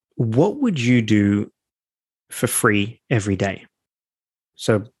what would you do for free every day?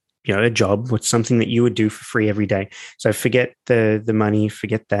 So, a job, what's something that you would do for free every day? So forget the money,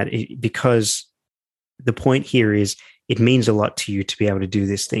 forget that, because the point here is it means a lot to you to be able to do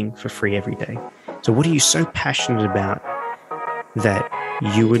this thing for free every day. So what are you so passionate about that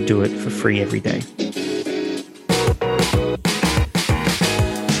you would do it for free every day?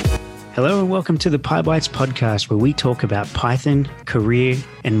 Hello and welcome to the PyBites podcast, where we talk about Python, career,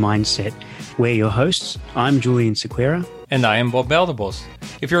 and mindset. We're your hosts. I'm Julian Sequeira. And I am Bob Beldebos.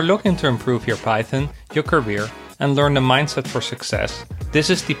 If you're looking to improve your Python, your career, and learn the mindset for success, this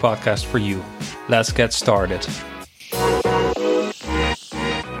is the podcast for you. Let's get started.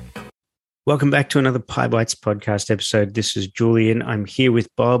 Welcome back to another PyBites podcast episode. This is Julian. I'm here with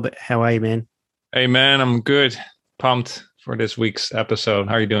Bob. How are you, man? Hey, man, I'm good. Pumped for this week's episode.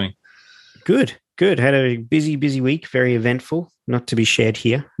 How are you doing? Good. Had a busy week, very eventful, not to be shared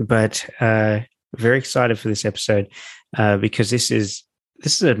here, but very excited for this episode because this is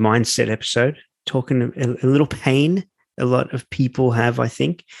a mindset episode, talking a little pain a lot of people have, I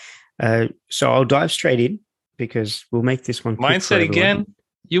think. So I'll dive straight in because we'll make this one quick. Mindset again?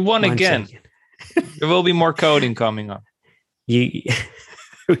 You won again. There will be more coding coming up. We've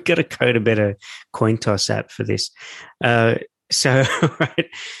got to code a better coin toss app for this. So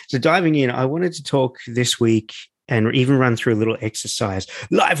diving in, I wanted to talk this week and even run through a little exercise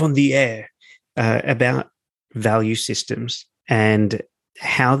live on the air about value systems and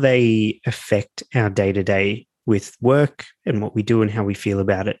how they affect our day-to-day with work and what we do and how we feel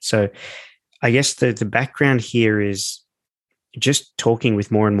about it. So I guess the background here is just talking with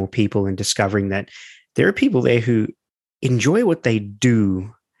more and more people and discovering that there are people there who enjoy what they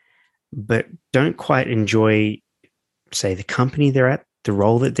do, but don't quite enjoy, say, the company they're at, the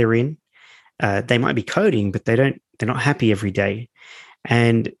role that they're in. They might be coding, but they're not happy every day.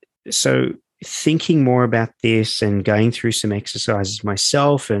 And so thinking more about this and going through some exercises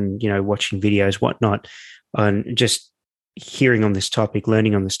myself and, watching videos, whatnot, and just hearing on this topic,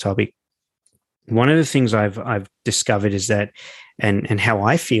 learning on this topic, one of the things I've discovered is that, and how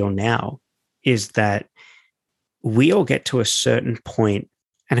I feel now, is that we all get to a certain point,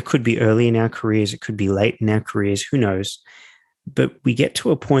 and it could be early in our careers, it could be late in our careers, who knows? But we get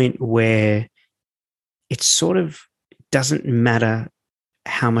to a point where it sort of doesn't matter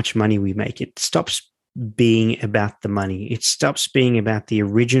how much money we make. It stops being about the money. It stops being about the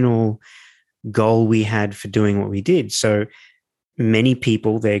original goal we had for doing what we did. So many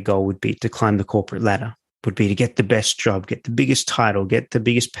people, their goal would be to climb the corporate ladder, would be to get the best job, get the biggest title, get the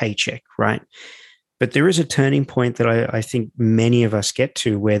biggest paycheck, right? But there is a turning point that I think many of us get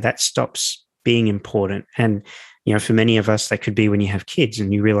to where that stops being important. And, for many of us, that could be when you have kids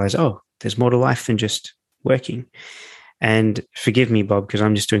and you realize, oh, there's more to life than just working. And forgive me, Bob, because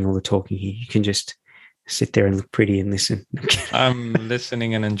I'm just doing all the talking here. You can just sit there and look pretty and listen. I'm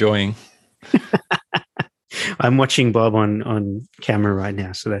listening and enjoying. I'm watching Bob on camera right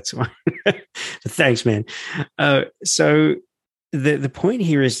now, so that's why. Thanks, man. So the point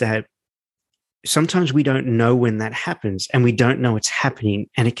here is that sometimes we don't know when that happens, and we don't know it's happening,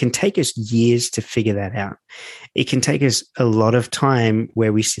 and it can take us years to figure that out. It can take us a lot of time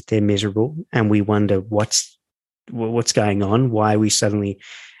where we sit there miserable and we wonder what's going on, why we suddenly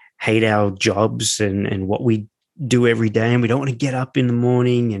hate our jobs and what we do every day, and we don't want to get up in the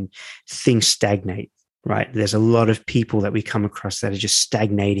morning, and things stagnate, right? There's a lot of people that we come across that are just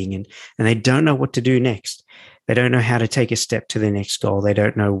stagnating and they don't know what to do next. They don't know how to take a step to their next goal. They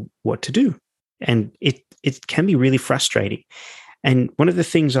don't know what to do. And it can be really frustrating. And one of the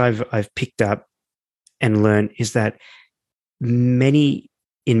things I've picked up and learned is that in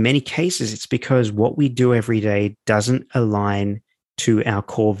many cases, it's because what we do every day doesn't align to our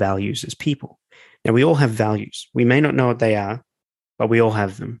core values as people. Now, we all have values. We may not know what they are, but we all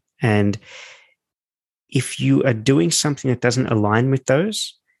have them. And if you are doing something that doesn't align with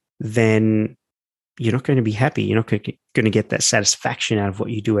those, then you're not going to be happy. You're not going to get that satisfaction out of what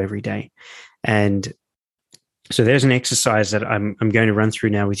you do every day. And so there's an exercise that I'm going to run through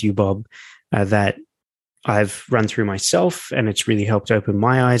now with you, Bob, that I've run through myself, and it's really helped open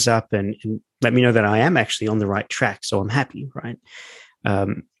my eyes up and let me know that I am actually on the right track. So I'm happy, right?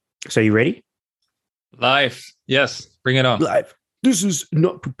 So you ready? Live. Yes. Bring it on. Live. This is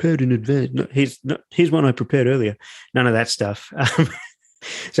not prepared in advance. No, here's one I prepared earlier. None of that stuff.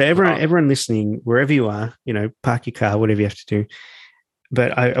 So everyone listening, wherever you are, park your car, whatever you have to do.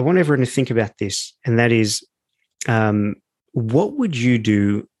 But I want everyone to think about this, and that is, what would you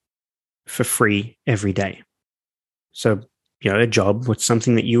do for free every day? So, a job, what's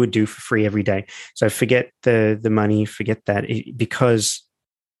something that you would do for free every day? So forget the money, forget that, because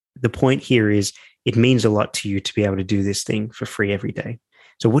the point here is it means a lot to you to be able to do this thing for free every day.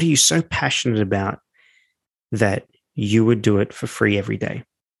 So what are you so passionate about that you would do it for free every day?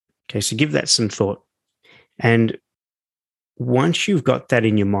 Okay, so give that some thought. And once you've got that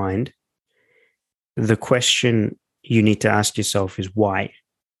in your mind, the question you need to ask yourself is why?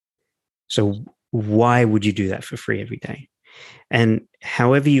 So why would you do that for free every day? And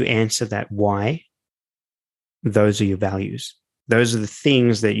however you answer that why, those are your values. Those are the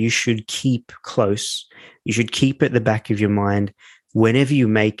things that you should keep close. You should keep at the back of your mind whenever you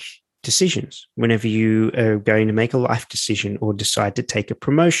make decisions, whenever you are going to make a life decision or decide to take a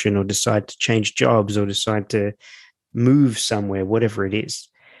promotion or decide to change jobs or decide to move somewhere, whatever it is.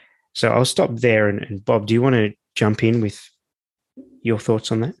 So I'll stop there. And Bob, do you want to jump in with your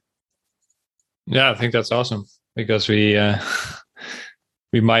thoughts on that? Yeah, I think that's awesome because we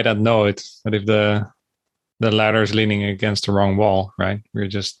might not know it, but if the ladder is leaning against the wrong wall, right, we're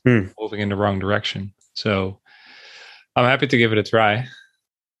just moving in the wrong direction. So I'm happy to give it a try.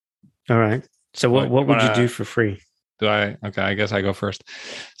 All right. So what would you do for free? Okay, I guess I go first.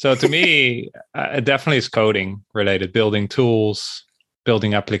 So to me, it definitely is coding related, building tools,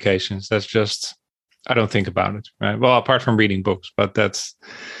 building applications. That's just, I don't think about it, right? Well, apart from reading books, but that's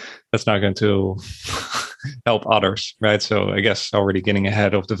not going to help others, right? So I guess already getting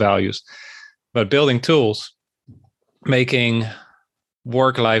ahead of the values. But building tools, making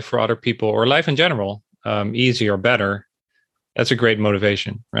work life for other people or life in general easier or better, that's a great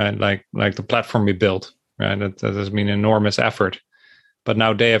motivation, right? Like the platform we built, right? That has been an enormous effort. But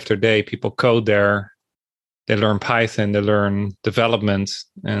now day after day, people code there, they learn Python, they learn development,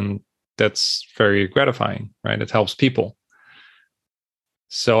 and that's very gratifying, right? It helps people.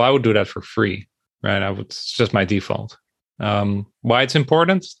 So I would do that for free, right? It's just my default. Why it's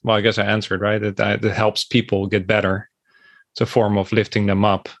important? Well, I guess I answered, right? It helps people get better. It's a form of lifting them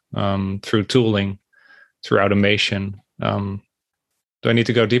up through tooling, through automation. Do I need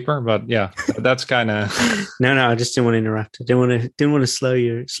to go deeper? But yeah, that's kind of. No, I just didn't want to interrupt. I didn't want to slow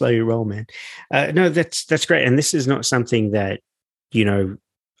your roll, man. No, that's great. And this is not something that,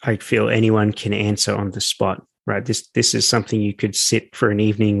 I feel anyone can answer on the spot, right? This is something you could sit for an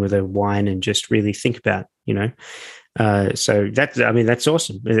evening with a wine and just really think about, So that's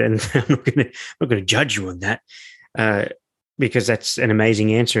awesome. And I'm not going to judge you on that because that's an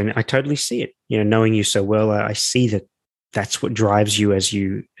amazing answer. And I totally see it, knowing you so well, I see that that's what drives you as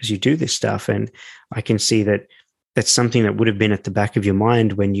you do this stuff. And I can see that that's something that would have been at the back of your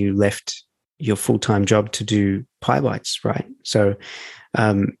mind when you left your full-time job to do PyBites, right? So,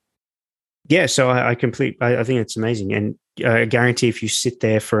 so I think it's amazing. And I guarantee if you sit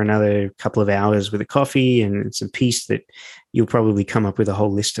there for another couple of hours with a coffee and some peace, that you'll probably come up with a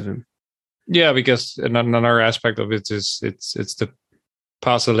whole list of them. Yeah, because another aspect of it is it's the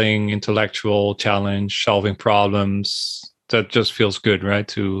puzzling, intellectual challenge, solving problems. That just feels good, right?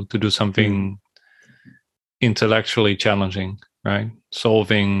 To do something intellectually challenging, right?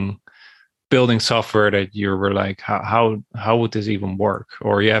 Building software that you were like, how would this even work?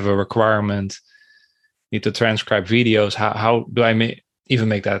 Or you have a requirement, need to transcribe videos. How do I even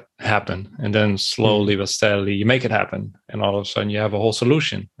make that happen? And then slowly but steadily, you make it happen, and all of a sudden you have a whole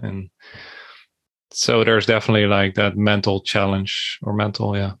solution. And so there's definitely like that mental challenge or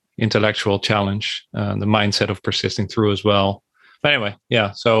intellectual challenge, the mindset of persisting through as well. But anyway,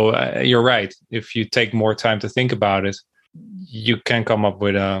 yeah. So you're right. If you take more time to think about it, you can come up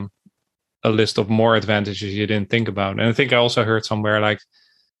with a list of more advantages you didn't think about. And I think I also heard somewhere like,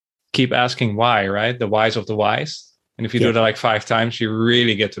 keep asking why, right? The whys of the whys. And if you do that like 5 times, you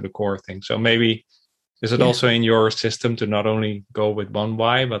really get to the core thing. So maybe, is it also in your system to not only go with 1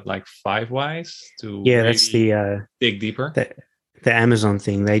 why, but like 5 whys to that's the dig deeper? The Amazon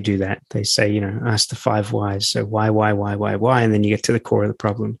thing, they do that. They say, ask the 5 whys. So why, and then you get to the core of the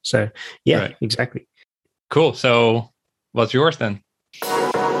problem. So right. Exactly. Cool. So what's yours then?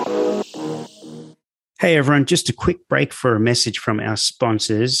 Hey, everyone, just a quick break for a message from our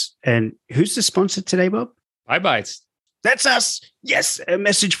sponsors. And who's the sponsor today, Bob? PyBites. That's us. Yes, a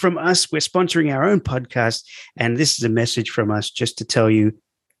message from us. We're sponsoring our own podcast. And this is a message from us just to tell you,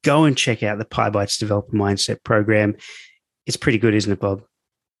 go and check out the PyBites Developer Mindset Program. It's pretty good, isn't it, Bob?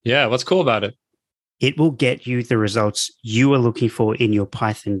 Yeah, what's cool about it? It will get you the results you are looking for in your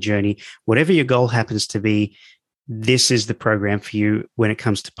Python journey. Whatever your goal happens to be, this is the program for you when it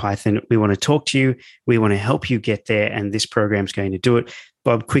comes to Python. We want to talk to you. We want to help you get there, and this program is going to do it.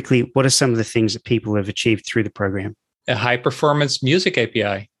 Bob, quickly, what are some of the things that people have achieved through the program? A high-performance music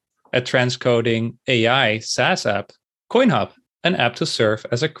API, a transcoding AI SaaS app, CoinHub, an app to serve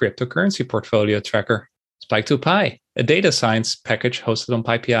as a cryptocurrency portfolio tracker, Spike2Pi, a data science package hosted on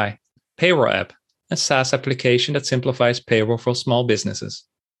PyPI. Payroll app, a SaaS application that simplifies payroll for small businesses.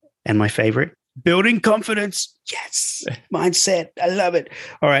 And my favorite, building confidence. Yes, mindset. I love it.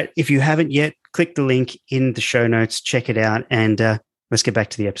 All right. If you haven't yet, click the link in the show notes, check it out, and let's get back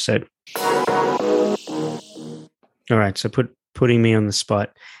to the episode. All right. So putting me on the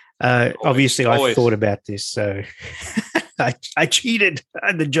spot. Obviously, I thought about this, so I cheated.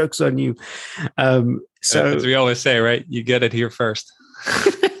 The joke's on you. So as we always say, right? You get it here first.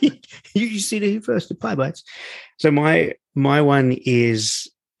 you see it here first, the PyBites. So my one is,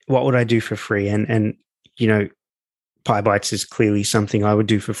 what would I do for free? And PyBites is clearly something I would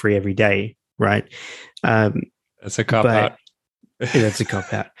do for free every day, right? That's a cop out. That's a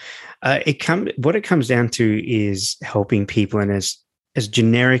cop out. What it comes down to is helping people, and as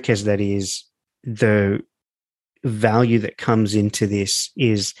generic as that is, the value that comes into this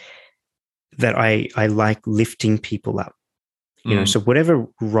is that I like lifting people up. So whatever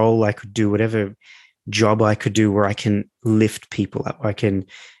role I could do, whatever job I could do where I can lift people up, I can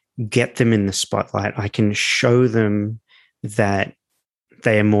get them in the spotlight, I can show them that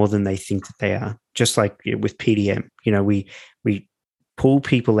they are more than they think that they are. Just like with PDM, we pull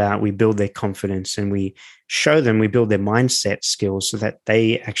people out, we build their confidence, and we show them, we build their mindset skills so that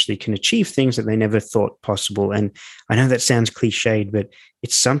they actually can achieve things that they never thought possible. And I know that sounds cliched, but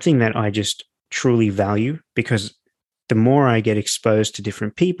it's something that I just truly value, because the more I get exposed to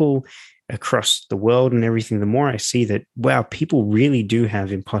different people across the world and everything, the more I see that, wow, people really do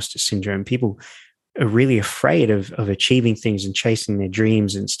have imposter syndrome. People are really afraid of achieving things and chasing their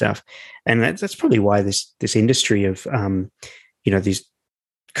dreams and stuff. And that's probably why this industry of, these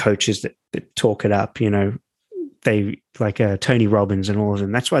coaches that talk it up, they like Tony Robbins and all of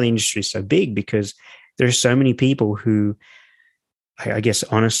them. That's why the industry is so big, because there are so many people who, I guess,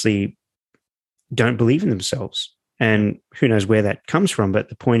 honestly don't believe in themselves. And who knows where that comes from. But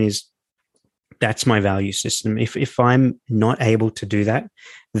the point is, that's my value system. If I'm not able to do that,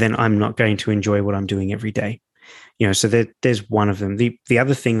 then I'm not going to enjoy what I'm doing every day. So there's one of them. The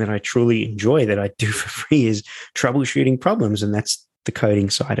other thing that I truly enjoy that I do for free is troubleshooting problems, and that's the coding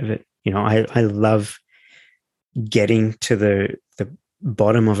side of it. I love getting to the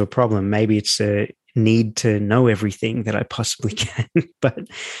bottom of a problem. Maybe it's a need to know everything that I possibly can, but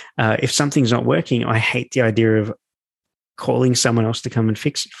if something's not working, I hate the idea of calling someone else to come and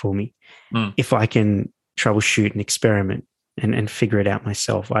fix it for me. If I can troubleshoot and experiment and figure it out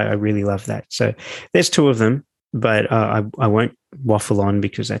myself, I really love that. So there's two of them, but I won't waffle on,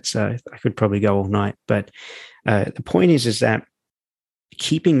 because that's I could probably go all night. But the point is that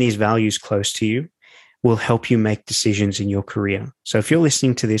keeping these values close to you will help you make decisions in your career. So if you're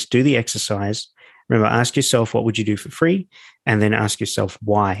listening to this, do the exercise. Remember, ask yourself, what would you do for free? And then ask yourself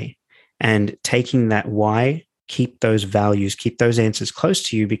why. And taking that why, keep those values, keep those answers close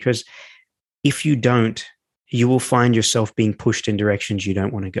to you, because if you don't, you will find yourself being pushed in directions you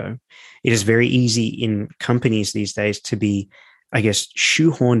don't want to go. It is very easy in companies these days to be, I guess,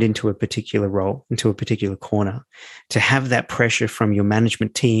 shoehorned into a particular role, into a particular corner, to have that pressure from your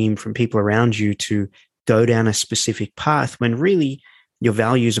management team, from people around you to go down a specific path, when really your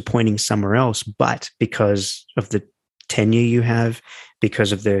values are pointing somewhere else. But because of the tenure you have,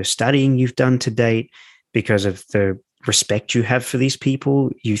 because of the studying you've done to date, because of the respect you have for these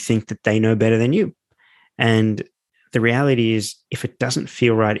people, you think that they know better than you. And the reality is, if it doesn't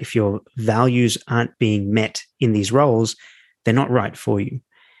feel right, if your values aren't being met in these roles, they're not right for you.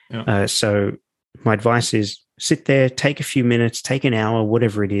 Yeah. So my advice is, sit there, take a few minutes, take an hour,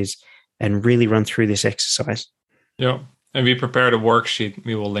 whatever it is, and really run through this exercise. Yeah. And we prepared a worksheet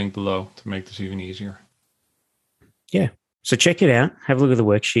we will link below to make this even easier. Yeah. So check it out. Have a look at the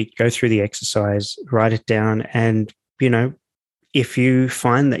worksheet, go through the exercise, write it down. And, if you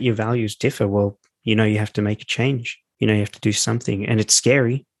find that your values differ, well, you have to make a change. You have to do something. And it's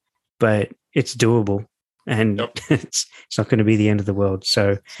scary, but it's doable. And yep. It's not going to be the end of the world.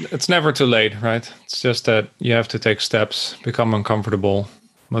 So it's never too late, right? It's just that you have to take steps, become uncomfortable,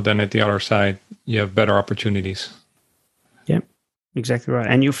 but then at the other side, you have better opportunities. Yep, exactly right.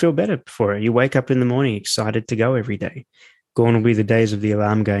 And you'll feel better for it. You wake up in the morning excited to go every day. Gone will be the days of the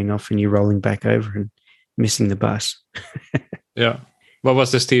alarm going off and you rolling back over and missing the bus. Yeah. What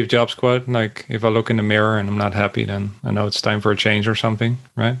was the Steve Jobs quote? Like, if I look in the mirror and I'm not happy, then I know it's time for a change or something,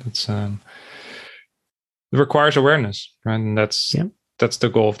 right? It's it requires awareness, right? And that's the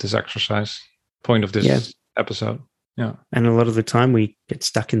goal of this exercise, point of this episode. Yeah. And a lot of the time we get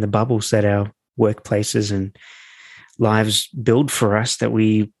stuck in the bubbles that our workplaces and lives build for us, that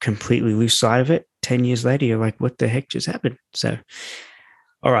we completely lose sight of it. 10 years later, you're like, what the heck just happened? So,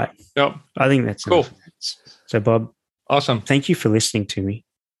 all right. Yep. I think that's cool. So, Bob, awesome. Thank you for listening to me.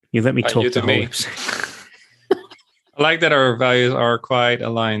 You let me talk you to the whole me. episode. I like that our values are quite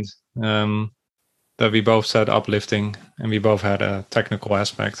aligned. That we both said uplifting, and we both had a technical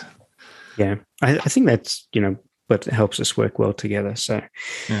aspect. Yeah, I think that's what helps us work well together. So,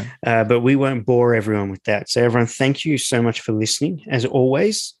 yeah. But we won't bore everyone with that. So, everyone, thank you so much for listening. As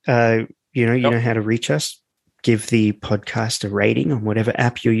always, you know how to reach us. Give the podcast a rating on whatever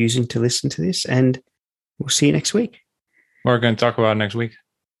app you're using to listen to this, and we'll see you next week. What are we going to talk about next week?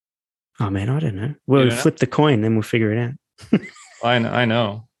 Oh man, I don't know. We'll flip the coin, then we'll figure it out. I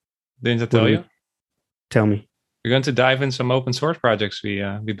know. Didn't I tell you? Tell me. We're going to dive in some open source projects we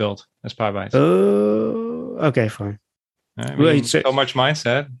built as PyBites. Oh, okay, fine. So much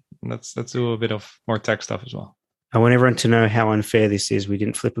mindset. Let's do a bit of more tech stuff as well. I want everyone to know how unfair this is. We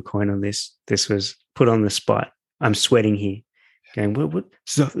didn't flip a coin on this. This was put on the spot. I'm sweating here. Going, what?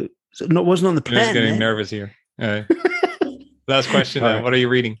 Wasn't on the plan. I'm just getting nervous here. Last question. Right. What are you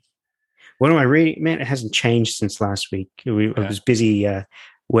reading? What am I reading? Man, it hasn't changed since last week. I was busy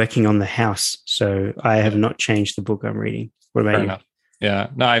working on the house, so I have not changed the book I'm reading. What about you? Enough. Yeah.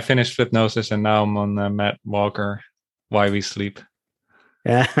 No, I finished Flipnosis, and now I'm on Matt Walker, Why We Sleep.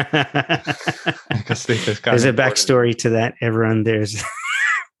 Yeah. Because sleep is there's a backstory to that, everyone. There's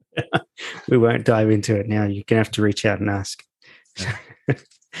we won't dive into it now. You're gonna have to reach out and ask. Yeah.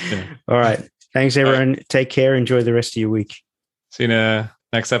 All right. Thanks, everyone. Right. Take care. Enjoy the rest of your week. See you in the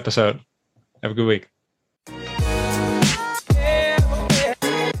next episode. Have a good week.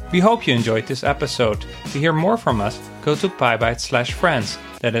 We hope you enjoyed this episode. To hear more from us, go to PyBites/friends.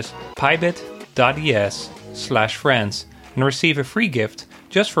 That is pybit.es/friends, and receive a free gift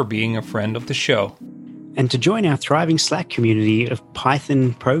just for being a friend of the show. And to join our thriving Slack community of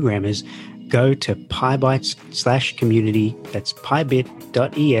Python programmers, go to pybytes/community. That's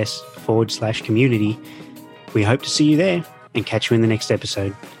pybit.es/community. We hope to see you there and catch you in the next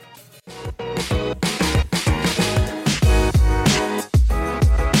episode.